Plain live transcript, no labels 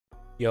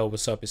Yo,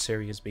 what's up? It's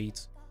Serious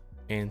Beats,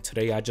 and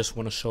today I just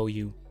want to show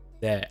you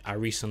that I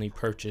recently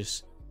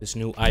purchased this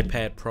new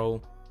iPad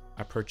Pro.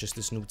 I purchased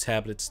this new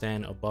tablet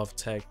stand above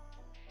tech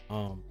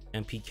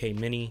MPK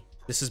Mini.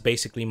 This is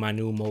basically my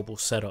new mobile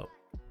setup,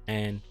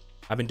 and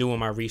I've been doing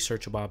my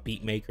research about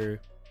Beatmaker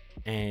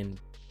and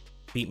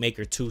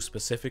Beatmaker 2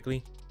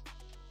 specifically.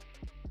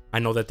 I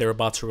know that they're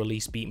about to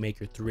release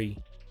Beatmaker 3,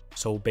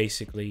 so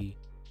basically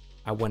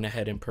I went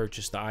ahead and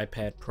purchased the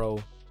iPad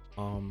Pro,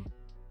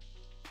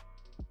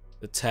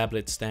 the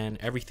tablet stand,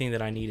 everything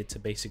that I needed to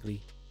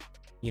basically,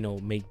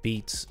 make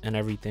beats and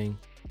everything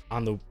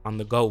on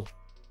the go.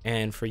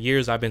 And for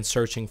years I've been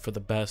searching for the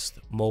best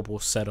mobile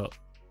setup.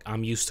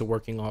 I'm used to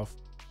working off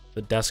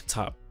the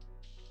desktop.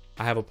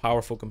 I have a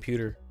powerful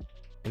computer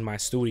in my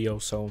studio,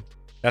 so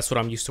that's what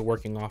I'm used to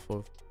working off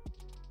of.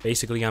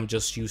 Basically, I'm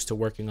just used to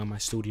working on my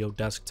studio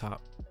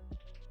desktop.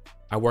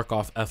 I work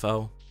off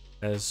FL,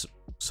 as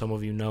some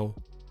of you know,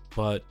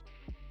 but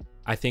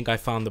I think I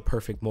found the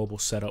perfect mobile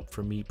setup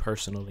for me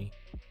personally,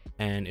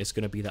 and it's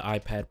going to be the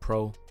iPad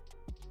Pro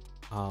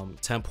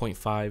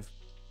 10.5.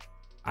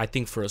 I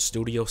think for a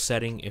studio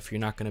setting, if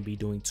you're not going to be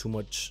doing too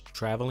much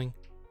traveling,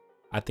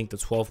 I think the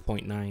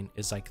 12.9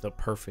 is like the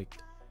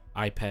perfect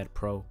iPad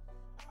Pro.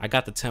 I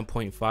got the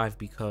 10.5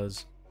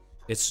 because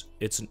it's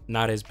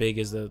not as big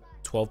as the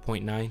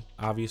 12.9,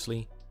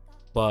 obviously,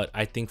 but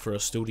I think for a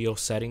studio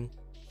setting,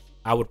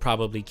 I would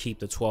probably keep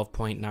the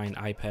 12.9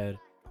 iPad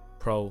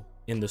Pro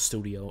in the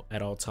studio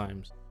at all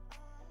times.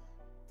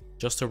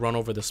 Just to run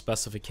over the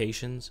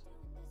specifications,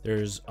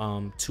 there's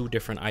two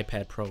different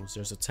iPad Pros.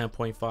 There's a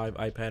 10.5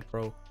 iPad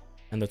Pro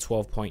and the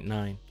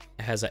 12.9.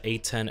 It has a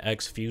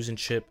A10X Fusion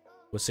chip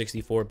with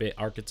 64-bit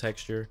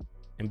architecture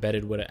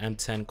embedded with an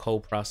M10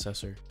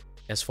 co-processor.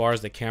 As far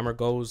as the camera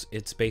goes,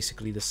 it's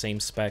basically the same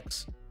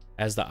specs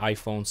as the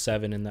iPhone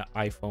 7 and the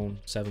iPhone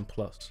 7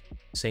 Plus.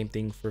 Same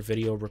thing for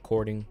video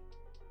recording,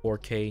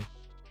 4K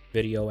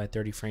video at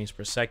 30 frames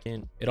per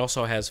second. It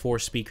also has 4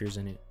 speakers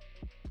in it.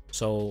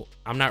 So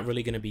I'm not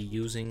really going to be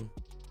using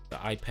the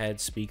iPad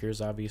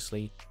speakers,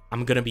 obviously.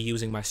 I'm going to be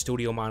using my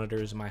studio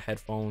monitors, my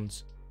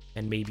headphones,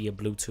 and maybe a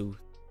Bluetooth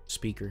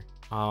speaker.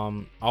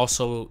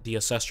 Also, the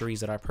accessories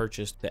that I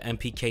purchased, the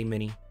MPK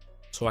Mini,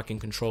 so I can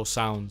control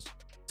sounds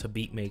to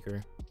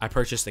Beatmaker. I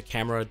purchased a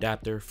camera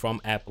adapter from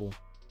Apple,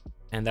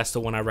 and that's the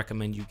one I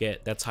recommend you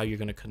get. That's how you're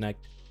going to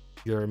connect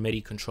your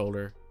MIDI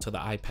controller to the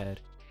iPad.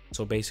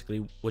 So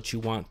basically what you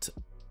want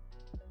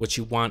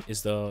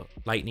is the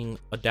lightning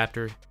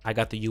adapter. I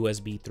got the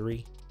USB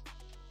 3.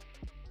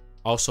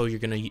 Also, you're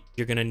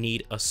gonna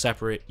need a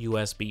separate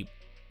USB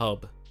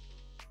hub.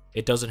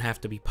 It doesn't have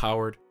to be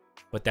powered,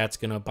 but that's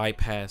gonna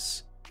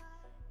bypass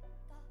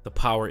the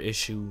power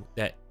issue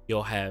that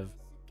you'll have.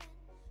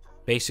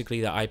 Basically,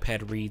 the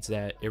iPad reads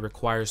that it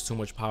requires too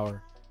much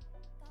power.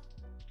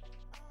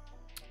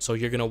 So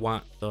you're gonna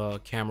want the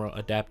camera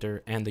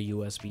adapter and the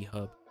USB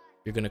hub.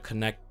 You're gonna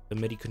connect the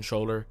MIDI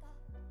controller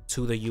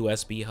to the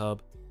USB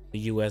hub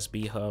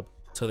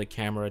to the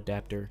camera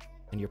adapter,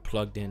 and you're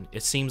plugged in.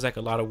 It seems like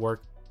a lot of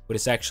work, but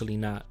it's actually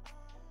not.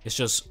 It's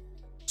just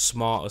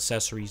small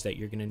accessories that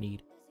you're gonna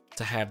need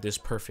to have this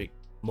perfect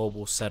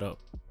mobile setup.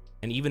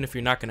 And even if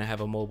you're not gonna have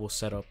a mobile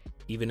setup,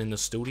 even in the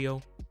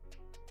studio,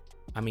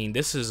 I mean,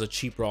 this is a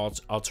cheaper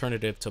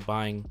alternative to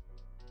buying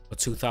a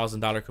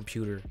 $2,000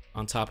 computer.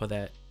 On top of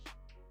that,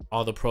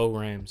 all the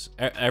programs,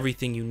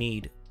 everything you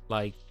need.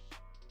 Like,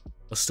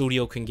 a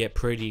studio can get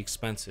pretty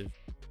expensive,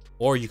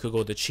 or you could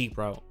go the cheap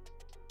route.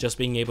 Just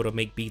being able to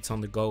make beats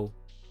on the go,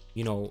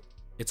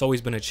 it's always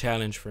been a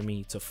challenge for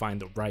me to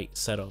find the right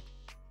setup,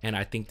 and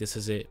I think this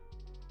is it.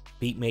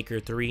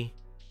 Beatmaker 3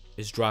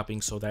 is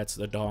dropping, so that's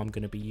the DAW I'm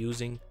going to be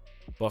using.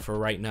 But for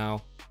right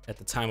now, at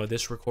the time of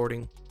this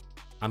recording,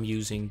 I'm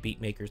using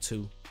Beatmaker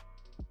 2.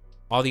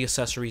 All the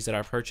accessories that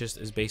I purchased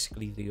is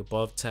basically the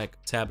above tech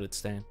tablet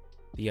stand,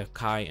 the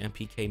Akai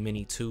Mpk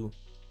Mini 2,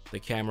 the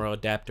camera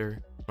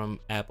adapter from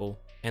Apple,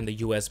 and the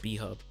USB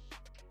hub.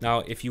 Now,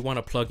 if you want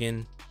to plug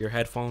in your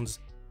headphones,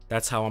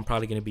 that's how I'm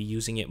probably going to be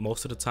using it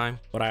most of the time.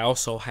 But I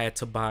also had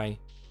to buy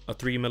a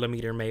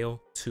 3mm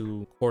male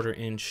to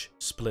 1/4-inch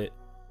split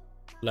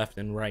left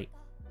and right,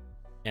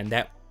 and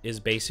that is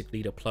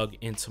basically to plug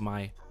into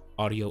my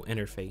audio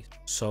interface,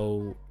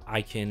 so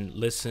I can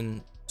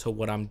listen to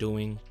what I'm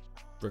doing,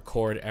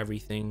 record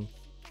everything.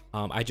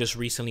 I just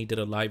recently did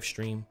a live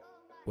stream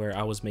where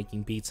I was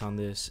making beats on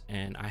this,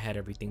 and I had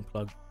everything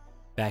plugged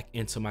back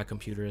into my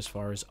computer as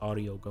far as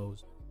audio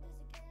goes.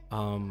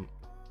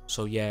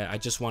 So yeah, I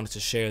just wanted to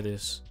share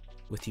this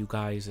with you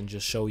guys and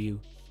just show you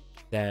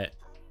that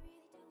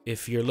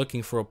if you're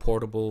looking for a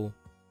portable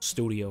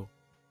studio,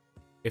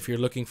 if you're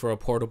looking for a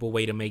portable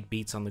way to make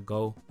beats on the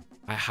go,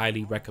 I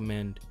highly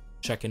recommend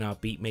checking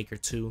out Beatmaker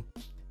 2.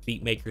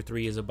 Beatmaker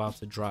 3 is about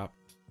to drop,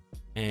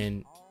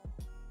 and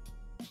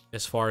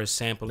as far as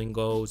sampling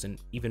goes and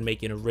even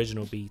making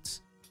original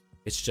beats,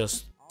 it's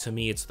just, to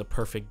me, it's the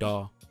perfect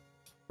DAW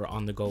for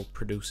on-the-go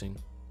producing.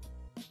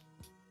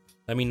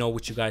 Let me know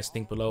what you guys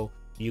think below.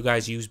 Do you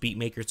guys use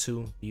Beatmaker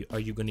 2? Are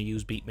you going to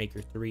use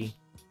Beatmaker 3?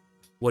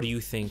 What do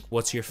you think?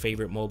 What's your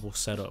favorite mobile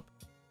setup?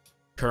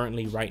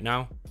 currently right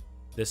now,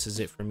 this is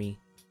it for me.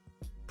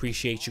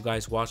 Appreciate you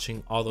guys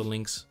watching. All the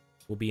links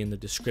will be in the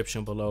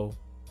description below,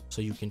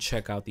 so you can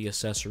check out the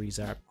accessories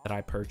that I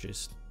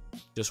purchased.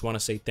 Just want to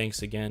say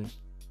thanks again.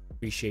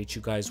 Appreciate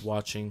you guys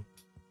watching.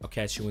 I'll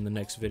catch you in the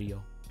next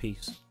video.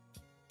 Peace.